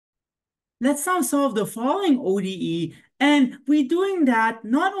let's now solve the following ODE. And we're doing that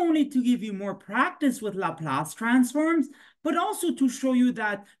not only to give you more practice with Laplace transforms, but also to show you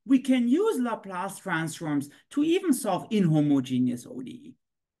that we can use Laplace transforms to even solve inhomogeneous ODE.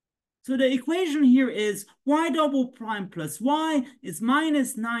 So the equation here is y double prime plus y is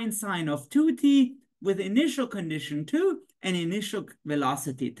minus 9 sine of 2t with initial condition 2 and initial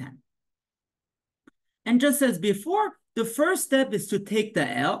velocity 10. And just as before, the first step is to take the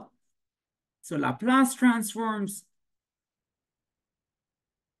L. So Laplace transforms.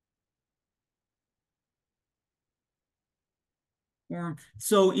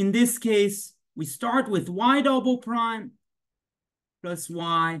 So in this case, we start with y double prime plus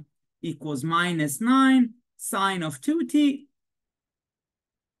y equals minus 9 sine of 2t.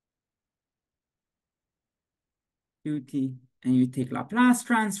 2t, and you take Laplace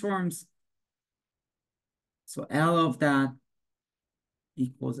transforms. So L of that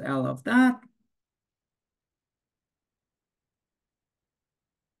equals L of that.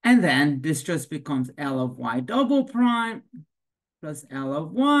 And then this just becomes L of y double prime plus L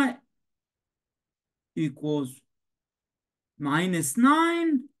of y equals minus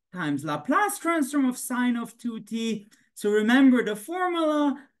 9 times Laplace transform of sine of 2t. So remember the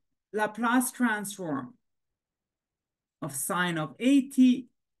formula, Laplace transform of sine of at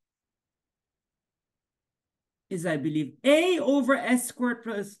is, I believe, a over s squared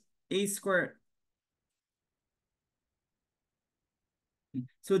plus a squared.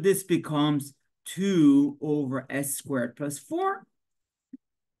 So this becomes 2 over s squared plus 4.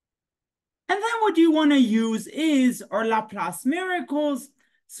 And then what you want to use is our Laplace miracles.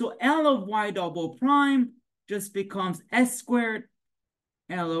 So L of y double prime just becomes s squared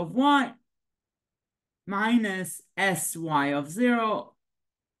L of y minus sy of 0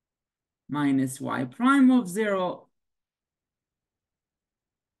 minus y prime of 0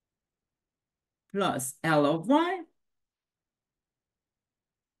 plus L of y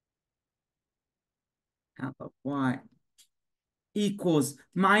equals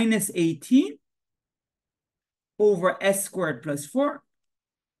minus 18 over s squared plus 4.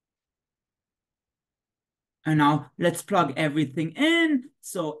 And now let's plug everything in.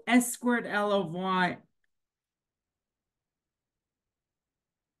 So s squared L of y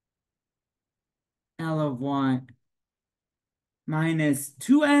minus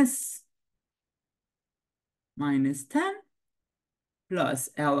 2s minus 10 plus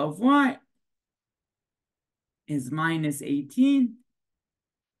L of y is minus 18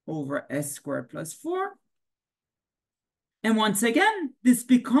 over s squared plus 4. And once again, this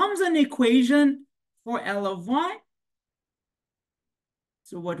becomes an equation for L of y.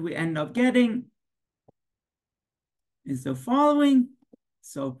 So what we end up getting is the following.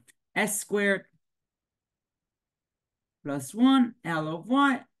 So s squared plus 1 L of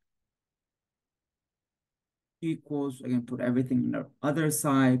y equals, I can put everything on the other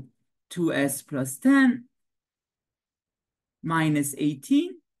side, 2s plus 10 minus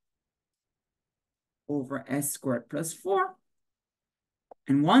 18 over s squared plus 4.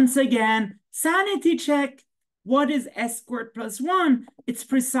 And once again, sanity check. What is s squared plus 1? It's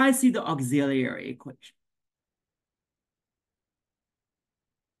precisely the auxiliary equation.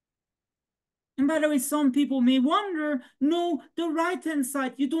 And by the way, some people may wonder, no, the right-hand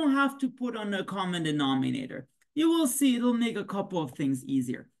side, you don't have to put on a common denominator. You will see it'll make a couple of things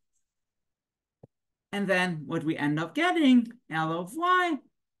easier. And then what we end up getting, L of y,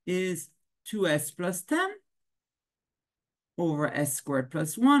 is 2s plus 10 over s squared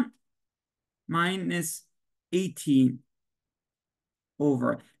plus 1 minus 18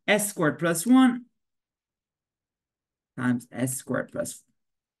 over s squared plus 1 times s squared plus 4.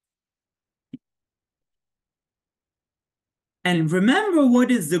 And remember,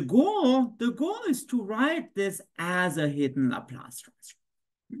 what is the goal? The goal is to write this as a hidden Laplace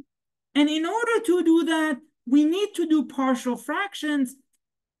transform. And in order to do that, we need to do partial fractions.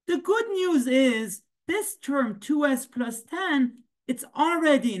 The good news is this term 2s plus 10, it's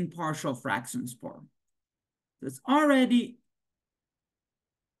already in partial fractions form. It's already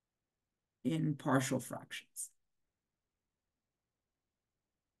in partial fractions.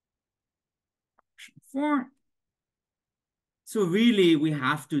 Fraction form. So really, we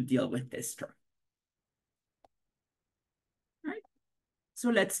have to deal with this term. All right. So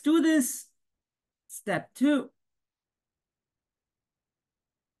let's do this. Step 2.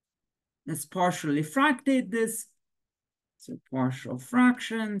 Let's partially fractate this. So partial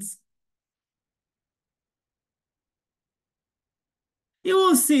fractions. You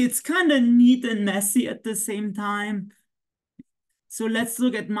will see it's kind of neat and messy at the same time. So let's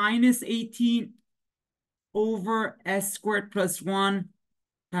look at minus 18 over s squared plus 1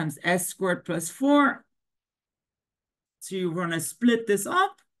 times s squared plus 4. So you're going to split this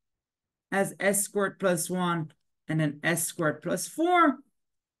up as s squared plus 1 and then s squared plus 4.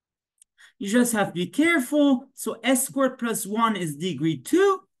 You just have to be careful. So s squared plus 1 is degree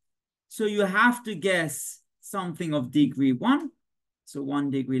 2. So you have to guess something of degree 1. So 1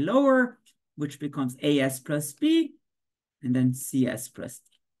 degree lower, which becomes as plus b, and then cs plus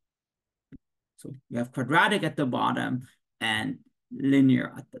d. So you have quadratic at the bottom and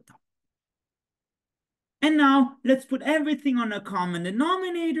linear at the top. And now let's put everything on a common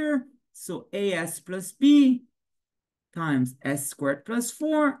denominator. So as plus b times s squared plus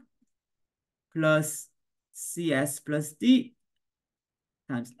 4 plus cs plus d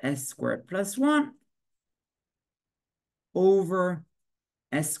times s squared plus 1 over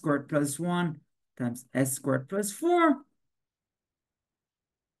s squared plus 1 times s squared plus 4.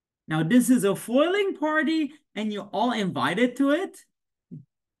 Now this is a foiling party and you're all invited to it.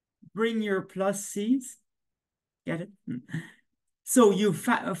 Bring your plus c's. Get it? So you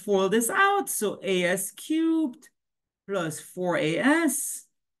foil this out. So as cubed plus 4as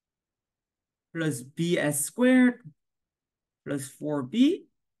plus bs squared plus 4b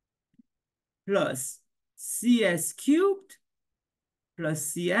plus cs cubed plus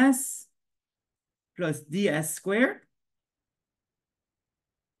cs plus ds squared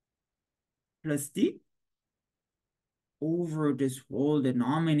plus d over this whole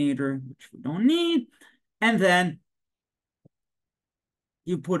denominator, which we don't need. And then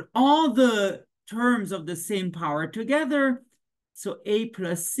you put all the terms of the same power together. So a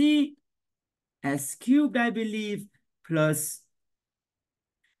plus c s cubed, I believe, plus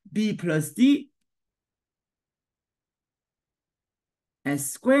b plus d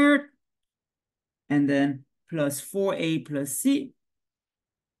s squared, and then plus 4a plus c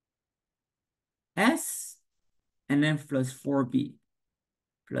s, and then plus 4b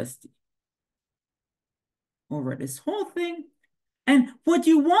plus d over this whole thing. And what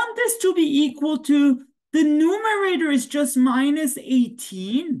you want this to be equal to, the numerator is just minus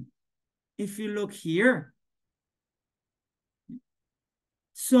 18. If you look here.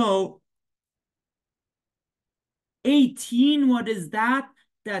 So 18, what is that?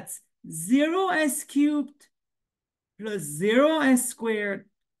 That's 0s cubed plus 0s squared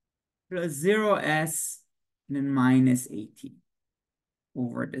plus 0s, and then minus 18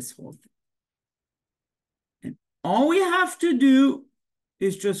 over this whole thing. And all we have to do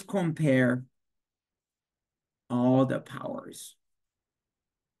is just compare all the powers.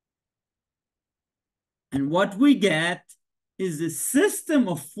 And what we get is a system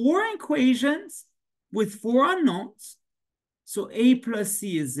of 4 equations with 4 unknowns. So a plus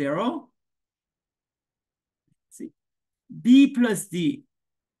c is 0. See, b plus d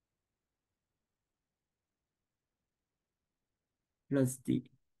plus d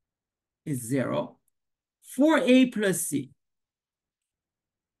is 0. 4a plus c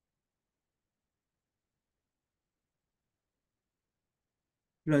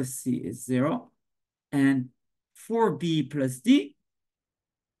plus c is 0. And 4b plus d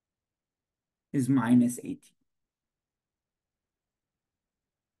is minus 18.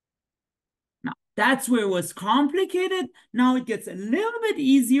 Now, that's where it was complicated. Now it gets a little bit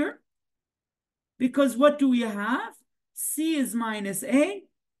easier because what do we have? C is minus a,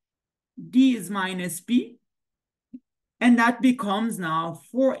 d is minus b, and that becomes now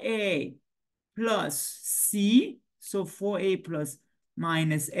 4a plus c. So 4a plus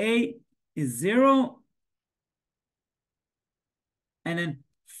minus a is 0. And then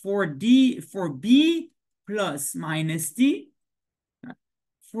 4b plus minus d,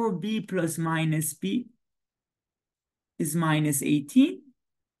 4b plus minus b is minus 18.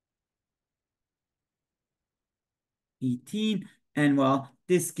 18, and well,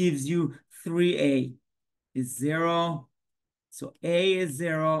 this gives you 3a is 0. So a is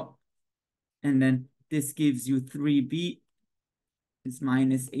 0, and then this gives you 3b is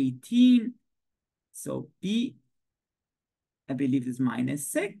minus 18. So b, I believe, is minus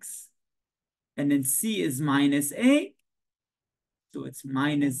 6. And then c is minus a. So it's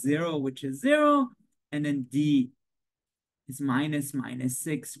minus 0, which is 0. And then d is minus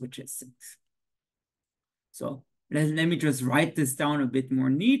 6, which is 6. So let me just write this down a bit more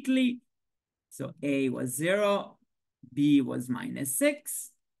neatly. So a was 0, b was minus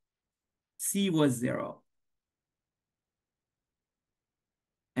 6, c was 0,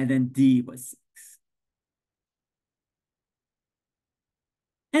 and then d was 6.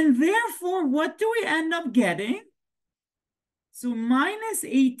 And therefore, what do we end up getting? So minus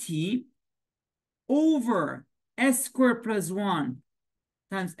 18 over s squared plus 1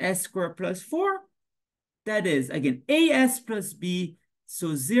 times s squared plus 4. That is, again, as plus b,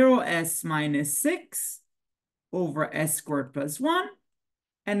 So 0s minus 6 over s squared plus 1,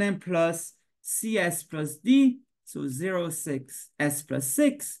 and then plus cs plus d, so 0, 6, s plus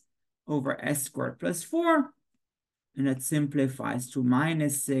 6 over s squared plus 4, and that simplifies to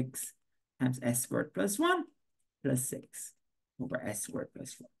minus 6 times s squared plus 1 plus 6 over s squared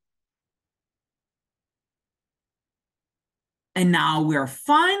plus 4. And now we're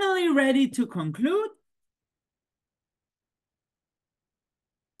finally ready to conclude.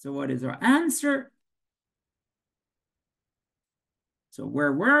 So what is our answer? So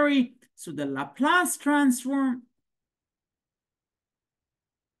where were we? So the Laplace transform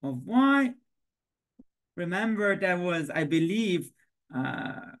of y, remember that was, I believe,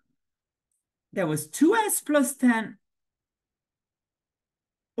 that was 2s plus 10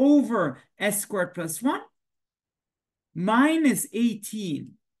 over s squared plus 1 minus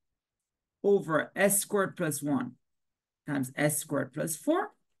 18 over s squared plus 1 times s squared plus 4.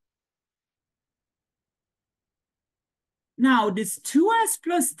 Now, this 2s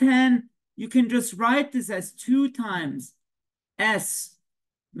plus 10, you can just write this as 2 times s.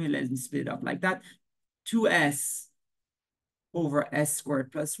 Let me split it up like that. 2s over s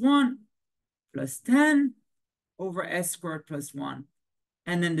squared plus 1 plus 10 over s squared plus 1.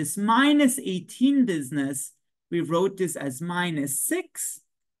 And then this minus 18 business, we wrote this as minus 6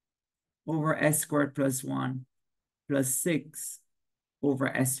 over s squared plus 1 plus 6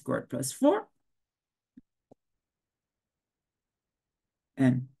 over s squared plus 4.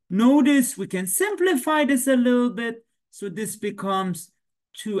 And notice we can simplify this a little bit. So this becomes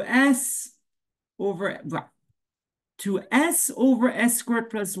 2s over, well, 2s over s squared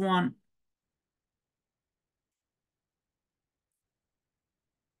plus 1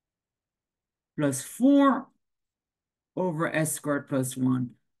 plus 4 over s squared plus 1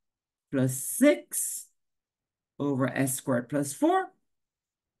 plus 6 over s squared plus 4.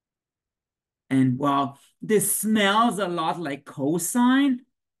 And well, this smells a lot like cosine.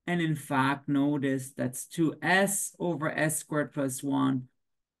 And in fact, notice that's 2s over s squared plus 1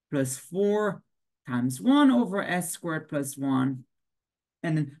 plus 4 times 1 over s squared plus 1.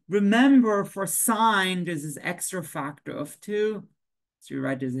 And then remember, for sine, there's this extra factor of 2. So you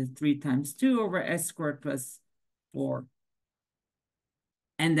write this as 3 times 2 over s squared plus 4.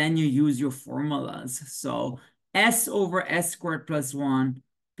 And then you use your formulas. So s over s squared plus 1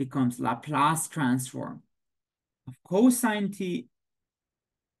 becomes Laplace transform of cosine t,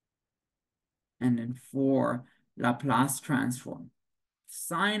 and then 4 Laplace transform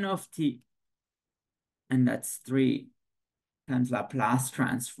sine of t, and that's 3 times Laplace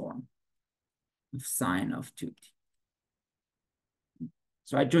transform of sine of 2t.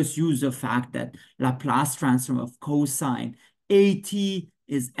 So I just use the fact that Laplace transform of cosine at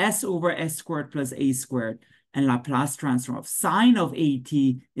is s over s squared plus a squared, and Laplace transform of sine of at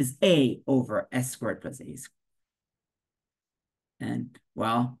is a over s squared plus a squared. And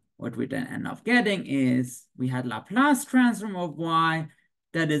well, what we then end up getting is we had Laplace transform of y,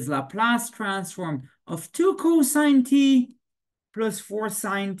 that is Laplace transform of 2 cosine t plus 4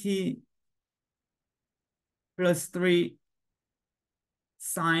 sine t plus 3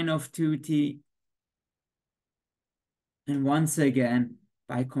 sine of 2t. And once again,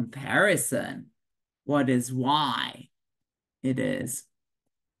 by comparison, what is y? It is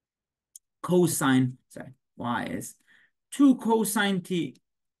cosine, sorry, y is 2 cosine t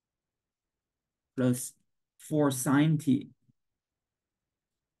plus 4 sine t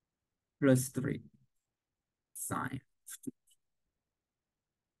plus 3 sine.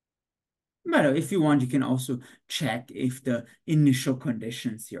 But if you want, you can also check if the initial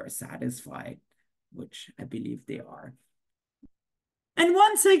conditions here are satisfied, which I believe they are. And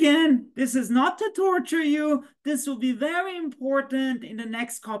once again, this is not to torture you. This will be very important in the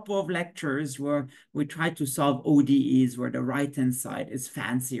next couple of lectures where we try to solve ODEs where the right-hand side is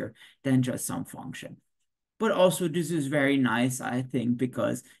fancier than just some function. But also this is very nice, I think,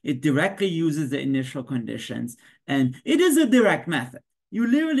 because it directly uses the initial conditions and it is a direct method. You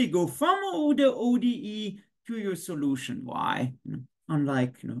literally go from the ODE to your solution y,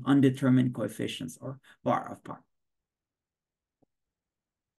 unlike undetermined coefficients or bar of parts.